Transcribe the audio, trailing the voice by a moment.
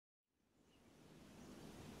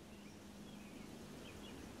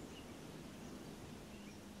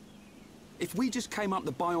If we just came up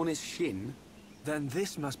the Bionis shin... Then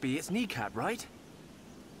this must be its kneecap, right?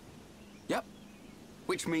 Yep.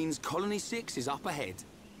 Which means Colony 6 is up ahead.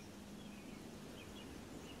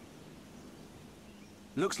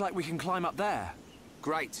 Looks like we can climb up there.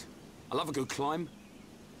 Great. I love a good climb.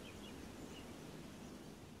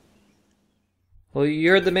 Well,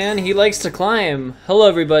 you're the man, he likes to climb. Hello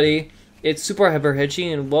everybody, it's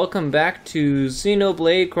SuperHyperHedgey and welcome back to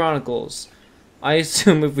Xenoblade Chronicles. I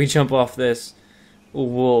assume if we jump off this,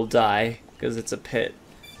 we'll die, because it's a pit.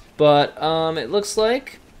 But, it looks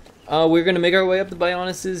like we're going to make our way up the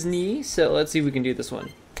Bionis' knee, so let's see if we can do this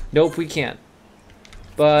one. Nope, we can't.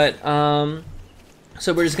 But,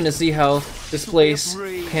 so we're just going to see how this place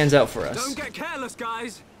pans out for us. Don't get careless,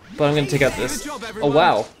 guys. But I'm going to take out this. Oh,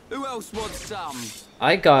 wow. Who else wants some?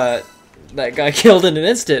 I got that guy killed in an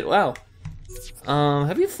instant. Wow.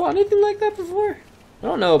 Have you fought anything like that before? I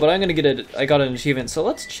don't know, but I'm gonna get it. I got an achievement, so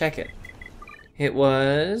let's check it. It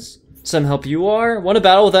was some help you are. Won a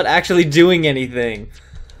battle without actually doing anything.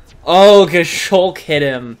 Oh, cause Shulk hit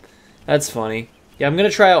him. That's funny. Yeah, I'm gonna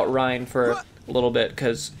try out Ryan for a little bit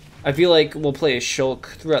because I feel like we'll play as Shulk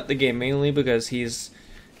throughout the game mainly because he's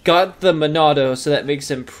got the Monado, so that makes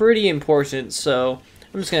him pretty important. So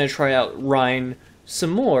I'm just gonna try out Ryan some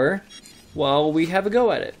more while we have a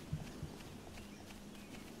go at it.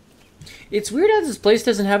 It's weird how this place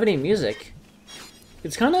doesn't have any music.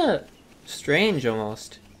 It's kind of strange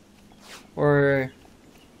almost. Or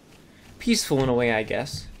peaceful in a way, I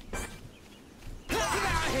guess.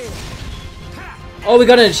 Oh, we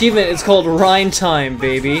got an achievement. It's called Rhyme Time,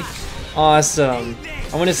 baby. Awesome.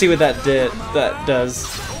 I want to see what that does.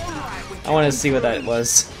 I want to see what that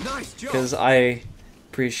was. Because I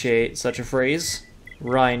appreciate such a phrase.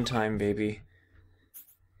 Rhyme Time, baby.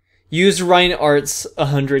 Use Rhine Arts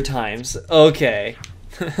 100 times. Okay.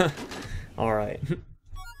 Alright.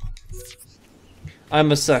 I'm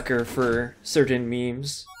a sucker for certain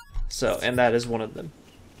memes. So, and that is one of them.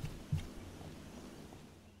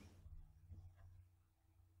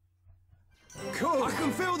 Cool. I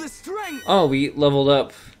can feel the strength. Oh, we leveled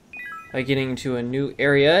up by getting to a new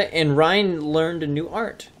area, and Ryan learned a new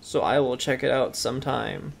art. So I will check it out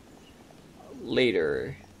sometime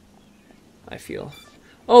later, I feel.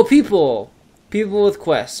 Oh, people! People with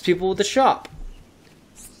quests. People with a shop.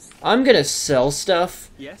 I'm gonna sell stuff.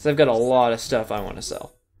 Yes. I've got a lot of stuff I want to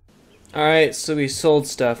sell. Alright, so we sold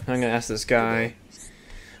stuff. I'm gonna ask this guy.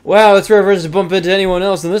 Wow, it's rare for us to bump into anyone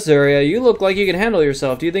else in this area. You look like you can handle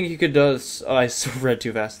yourself. Do you think you could oh, I read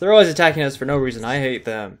too fast. They're always attacking us for no reason. I hate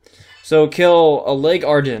them. So kill a Leg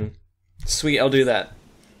Arden. Sweet, I'll do that.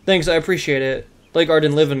 Thanks, I appreciate it. Leg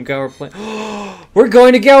Arden live in Gaur Plain. We're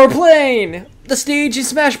going to Gaur Plain! The stage in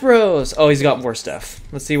Smash Bros! Oh, he's got more stuff.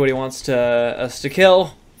 Let's see what he wants us to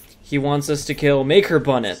kill. He wants us to kill Maker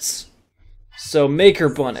Bunnets. So, Maker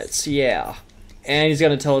Bunnets, yeah. And he's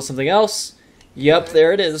gonna tell us something else. Yep,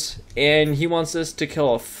 there it is. And he wants us to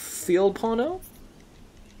kill a Field Pono?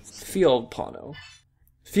 Field Pono.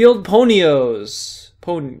 Field Ponios.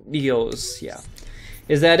 Ponios, yeah.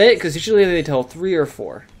 Is that it? Because usually they tell 3 or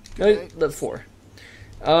 4. No, 4.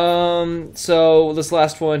 So this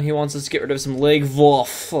last one, he wants us to get rid of some leg wolf.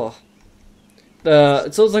 So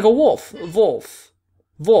it's like a wolf. Wolf.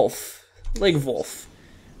 Leg wolf.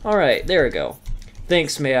 Alright, there we go.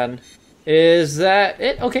 Thanks, man. Is that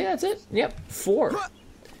it? Okay, that's it. Yep, 4.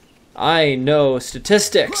 I know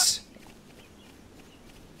statistics.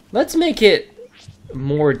 Let's make it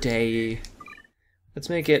more day. Let's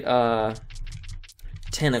make it,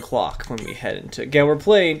 10 o'clock when we head into Gaur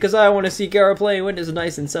Plain, because I want to see Gaur Plain when it's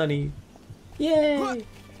nice and sunny. Yay!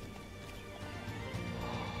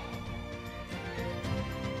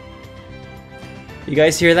 You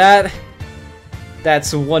guys hear that?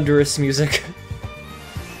 That's wondrous music.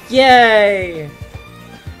 Yay!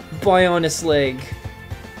 Bionis leg.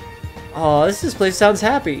 Oh, this place sounds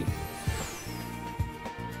happy.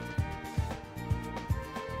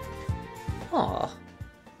 Aw.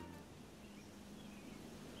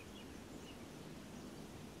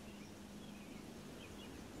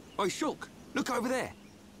 Oh, Shulk, look over there.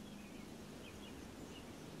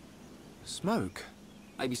 Smoke?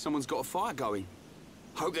 Maybe someone's got a fire going.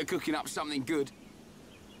 Hope they're cooking up something good.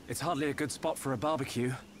 It's hardly a good spot for a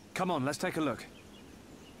barbecue. Come on, let's take a look.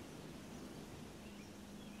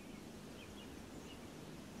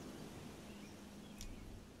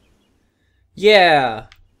 Yeah!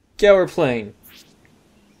 Gaur Plain.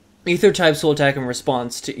 Ether types will attack in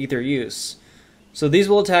response to ether use. So these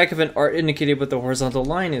will attack if an art indicated with the horizontal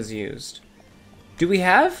line is used. Do we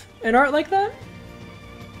have an art like that?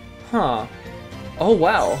 Huh. Oh,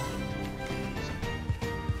 wow.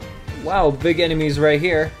 Wow, big enemies right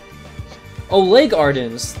here. Oh, leg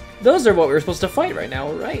Ardens. Those are what we're supposed to fight right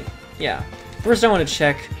now, right? Yeah. First I want to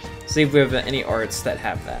check, see if we have any arts that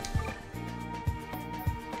have that.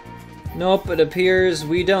 Nope, it appears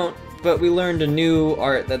we don't, but we learned a new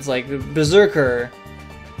art that's like Berserker.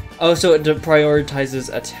 Oh, so it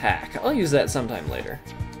prioritizes attack. I'll use that sometime later.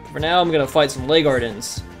 For now, I'm gonna fight some leg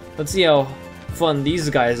Ardens. Let's see how fun these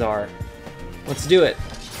guys are. Let's do it.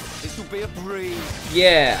 This will be a breeze.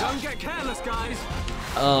 Yeah. Don't get careless, guys.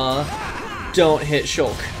 Don't hit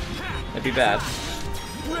Shulk. That'd be bad.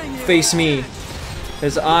 Face me,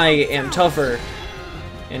 because I am tougher.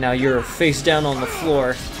 And now you're face down on the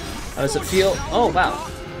floor. How does it feel? Oh, wow.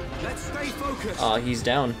 Let's stay focused. He's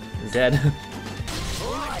down. I'm dead.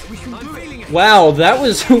 Wow, that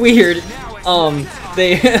was weird.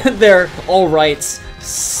 Their all rights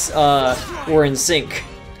were in sync.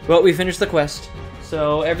 But we finished the quest,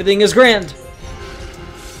 so everything is grand.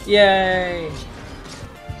 Yay!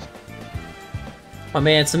 Oh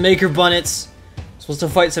man, it's the Maker Bunnets. Supposed to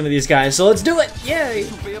fight some of these guys, so let's do it! Yay!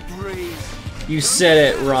 You said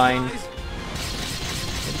it, Ryan.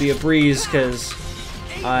 It'll be a breeze, because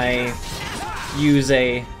I use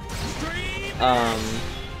a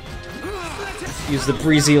use the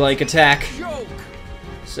breezy-like attack.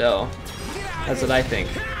 So, that's what I think.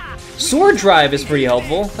 Sword Drive is pretty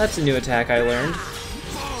helpful. That's a new attack I learned.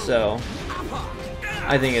 So,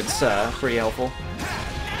 I think it's pretty helpful.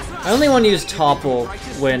 I only want to use Topple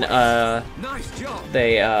when the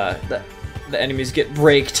enemies get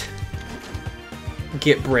braked.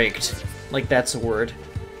 Get braked. Like that's a word.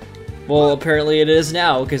 Well, apparently it is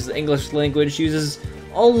now, because the English language uses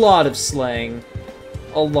a lot of slang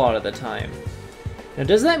a lot of the time. Now,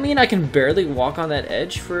 does that mean I can barely walk on that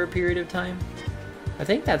edge for a period of time? I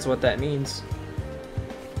think that's what that means.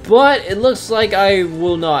 But it looks like I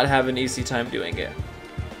will not have an easy time doing it.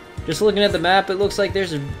 Just looking at the map, it looks like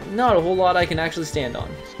there's not a whole lot I can actually stand on.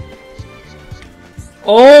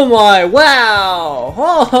 Oh my, wow!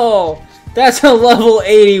 Oh, that's a level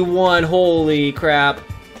 81, holy crap.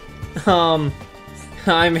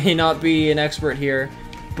 I may not be an expert here,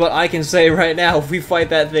 but I can say right now, if we fight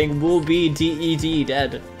that thing, we'll be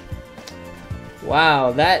dead.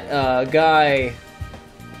 Wow, that guy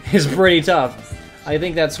is pretty tough. I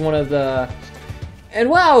think that's one of the...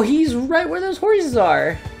 And wow, he's right where those horses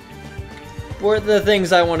are. Where the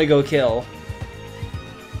things I want to go kill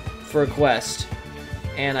for a quest,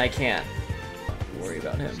 and I can't worry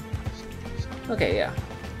about him. Okay, yeah.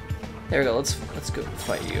 There we go. Let's go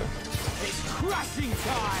fight you. It's crashing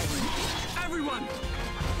time. Everyone,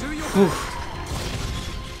 do your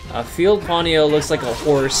Field Ponyo looks like a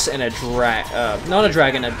horse and a not a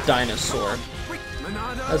dragon, a dinosaur.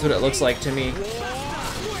 That's what it looks like to me.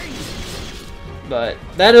 But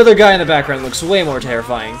that other guy in the background looks way more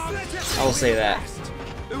terrifying. I'll say that.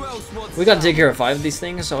 We gotta take care of 5 of these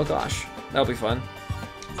things. Oh gosh, that'll be fun.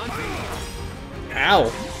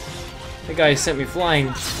 Ow! That guy sent me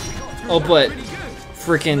flying. Oh, but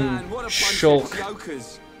freaking Shulk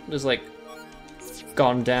just like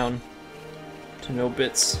gone down to no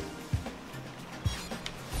bits.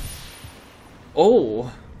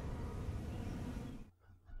 Oh!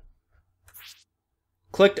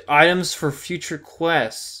 Collect items for future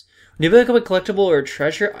quests. When you pick up a collectible or a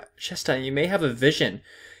treasure chest item, you may have a vision.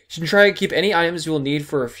 You should try to keep any items you will need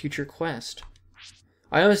for a future quest.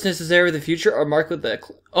 Items necessary for the future are marked with the...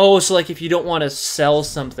 Oh, so like if you don't want to sell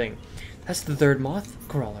something. That's the 3rd moth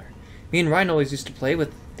crawler. Me and Ryan always used to play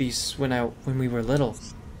with these when we were little.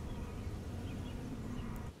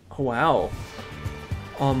 Oh, wow.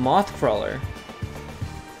 A moth crawler.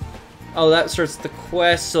 Oh, that starts the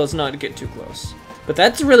quest, so let's not get too close. But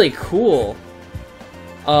that's really cool.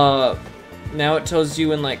 Now it tells you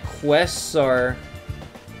when like quests are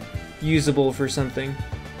usable for something.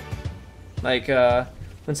 Like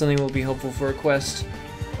when something will be helpful for a quest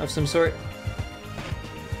of some sort.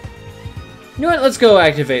 You know what? Let's go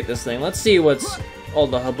activate this thing. Let's see what's all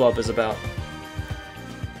the hubbub is about.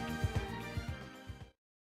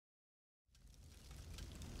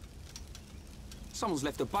 Someone's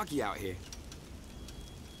left a buggy out here.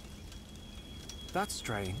 That's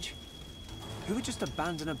strange. Who would just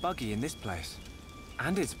abandon a buggy in this place?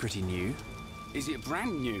 And it's pretty new. Is it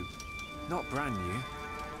brand new? Not brand new,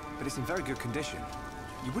 but it's in very good condition.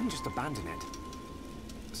 You wouldn't just abandon it.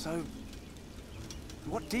 So,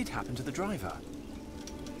 what did happen to the driver?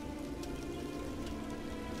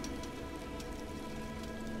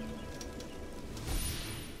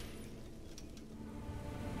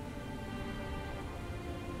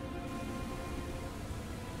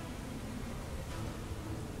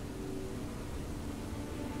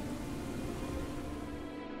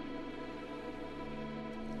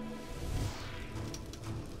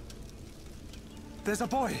 There's a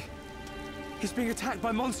boy. He's being attacked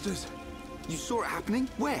by monsters. You saw it happening?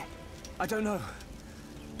 Where? I don't know.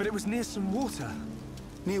 But it was near some water.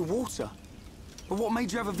 Near water? But what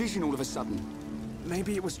made you have a vision all of a sudden?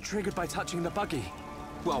 Maybe it was triggered by touching the buggy.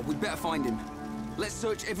 Well, we'd better find him. Let's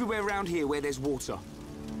search everywhere around here where there's water.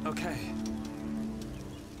 Okay.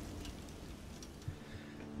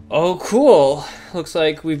 Oh, cool. Looks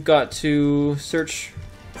like we've got to search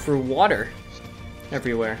for water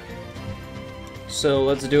everywhere. So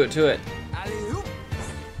let's do it to it. Alley-oop.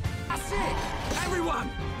 That's it!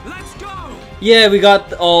 Everyone, let's go! Yeah, we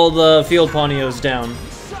got all the field ponios down.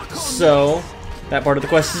 So, that part of the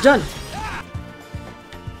quest is done.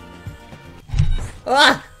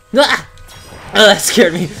 Ah! Ah! Oh, that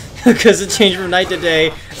scared me. Because it changed from night to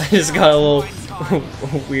day. I just got a little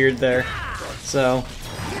weird there. So,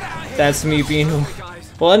 that's me being...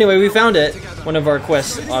 Well, anyway, we found it. One of our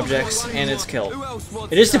quest objects, and it's killed.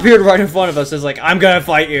 It just appeared right in front of us. It's like, I'm gonna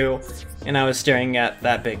fight you! And I was staring at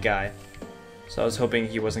that big guy. So I was hoping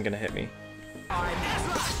he wasn't gonna hit me.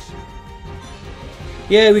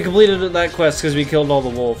 Yeah, we completed that quest because we killed all the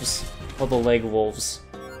wolves. All the leg wolves.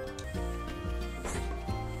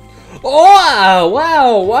 Oh,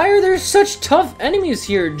 wow! Why are there such tough enemies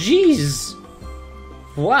here? Jeez!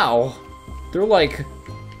 Wow. They're like...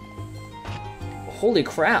 Holy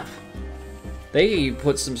crap. They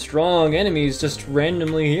put some strong enemies just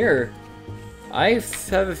randomly here. I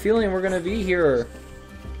have a feeling we're gonna be here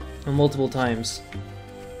multiple times.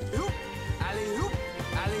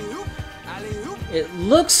 It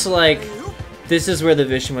looks like this is where the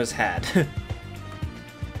vision was had.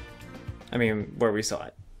 I mean, where we saw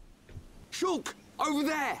it. Shulk! Over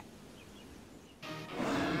there!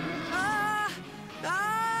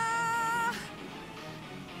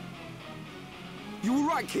 You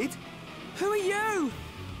alright, kid? Who are you?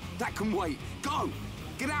 That can wait. Go!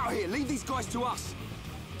 Get out of here! Leave these guys to us!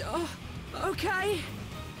 Okay.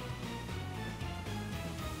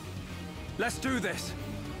 Let's do this.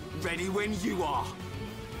 Ready when you are.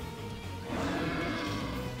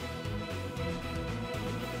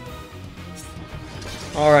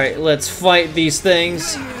 Alright, let's fight these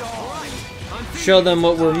things. Show them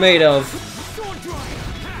what we're made of.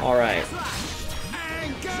 Alright.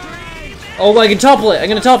 Oh, I can topple it! I'm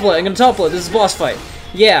gonna topple it! I'm gonna topple it! This is a boss fight.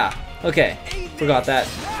 Yeah. Okay. Forgot that.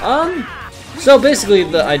 So basically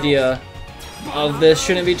the idea of this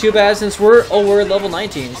shouldn't be too bad since we're level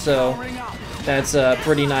 19, so that's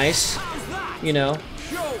pretty nice, you know,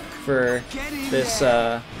 for this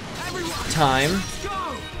time.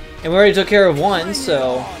 And we already took care of one,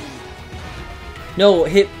 so no,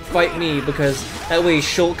 fight me, because that way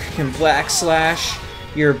Shulk can backslash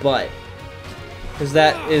your butt. Because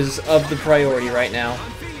that is of the priority right now.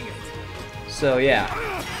 So yeah.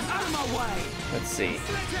 Let's see.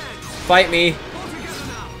 Fight me.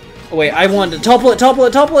 Oh wait, I wanted to topple it, topple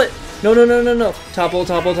it, topple it! No, no, no, no, no. Topple,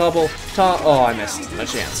 topple, topple, oh, I missed a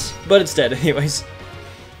chance. But it's dead anyways.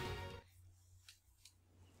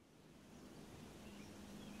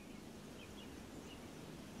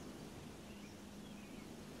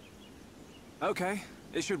 Okay,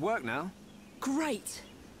 it should work now. Great.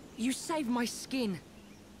 You saved my skin.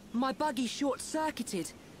 My buggy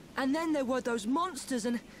short-circuited. And then there were those monsters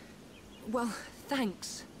and... Well,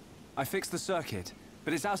 thanks. I fixed the circuit,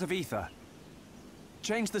 but it's out of ether.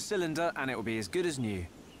 Change the cylinder and it will be as good as new.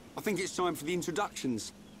 I think it's time for the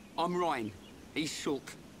introductions. I'm Ryan. He's Shulk.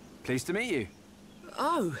 Pleased to meet you.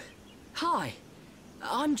 Oh, hi.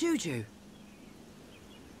 I'm Juju.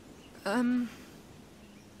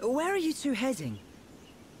 Where are you two heading?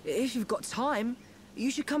 If you've got time, you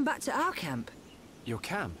should come back to our camp. Your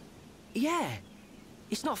camp? Yeah.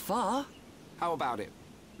 It's not far. How about it?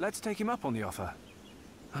 Let's take him up on the offer.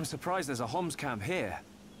 I'm surprised there's a Homs camp here,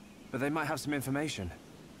 but they might have some information.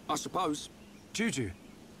 I suppose. Juju,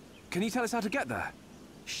 can you tell us how to get there?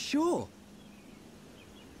 Sure.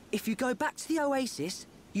 If you go back to the oasis,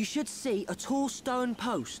 you should see a tall stone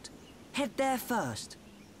post. Head there first.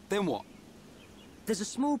 Then what? There's a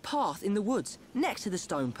small path in the woods next to the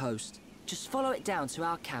stone post. Just follow it down to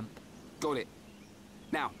our camp. Got it.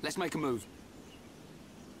 Now, let's make a move.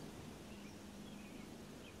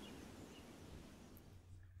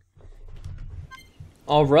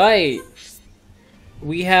 Alright.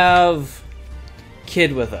 We have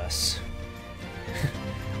Kid with us.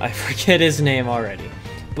 I forget his name already.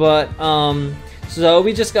 But, so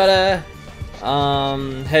we just gotta,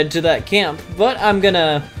 head to that camp. But I'm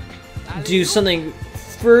gonna do something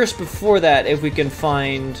first before that if we can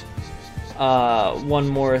find, one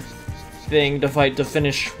more thing to fight to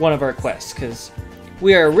finish one of our quests. Because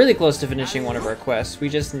we are really close to finishing one of our quests. We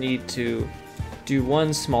just need to do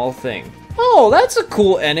one small thing. Oh, that's a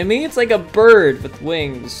cool enemy. It's like a bird with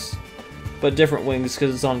wings. But different wings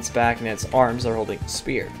because it's on its back and its arms are holding a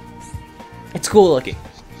spear. It's cool looking.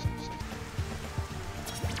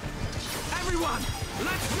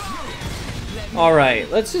 Alright,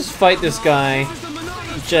 let's just fight this guy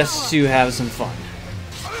just to have some fun.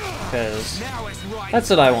 Because that's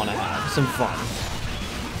what I want to have, some fun.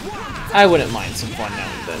 I wouldn't mind some fun now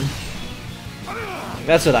and then.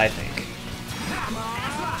 That's what I think.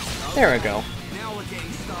 There we go.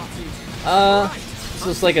 So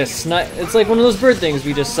it's like it's like one of those bird things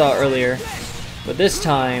we just saw earlier. But this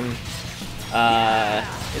time,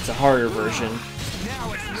 it's a harder version.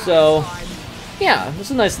 So, yeah,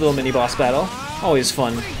 it's a nice little mini boss battle. Always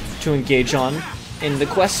fun to engage on in the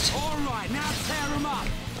quest.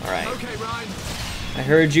 Alright. I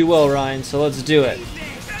heard you well, Ryan, so let's do it.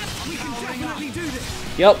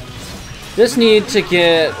 Yep. Just need to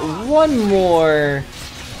get one more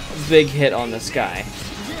big hit on this guy.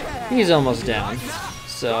 He's almost down.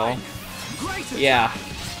 So, yeah.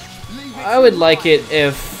 I would like it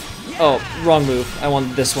if... Oh, wrong move. I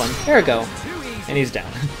wanted this one. There we go. And he's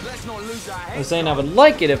down. I was saying I would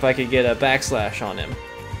like it if I could get a backslash on him.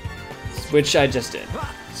 Which I just did.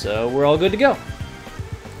 So, we're all good to go.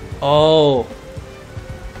 Oh.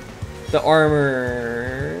 The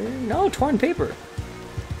armor... No, torn paper.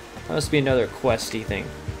 That must be another questy thing.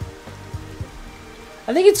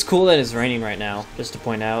 I think it's cool that it's raining right now, just to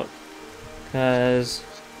point out. Because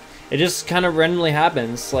it just kind of randomly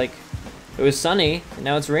happens. Like, it was sunny, and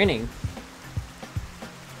now it's raining.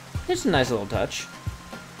 It's a nice little touch.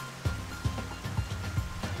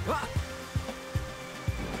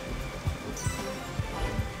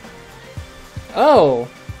 Oh!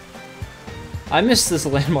 I missed this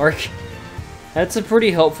landmark. That's a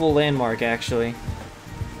pretty helpful landmark, actually.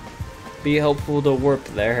 Be helpful to warp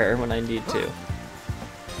there when I need to.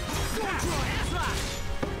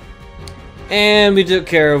 And we took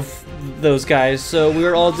care of those guys, so we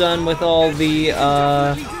were all done with all the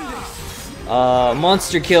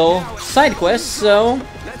monster kill side quests, so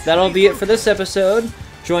that'll be it for this episode.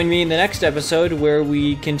 Join me in the next episode where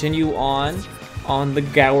we continue on the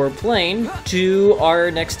Gaur Plain to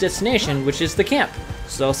our next destination, which is the camp.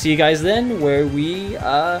 So I'll see you guys then, where we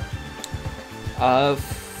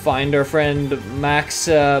find our friend Max,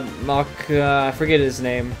 I forget his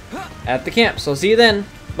name, at the camp. So I'll see you then.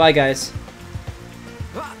 Bye, guys.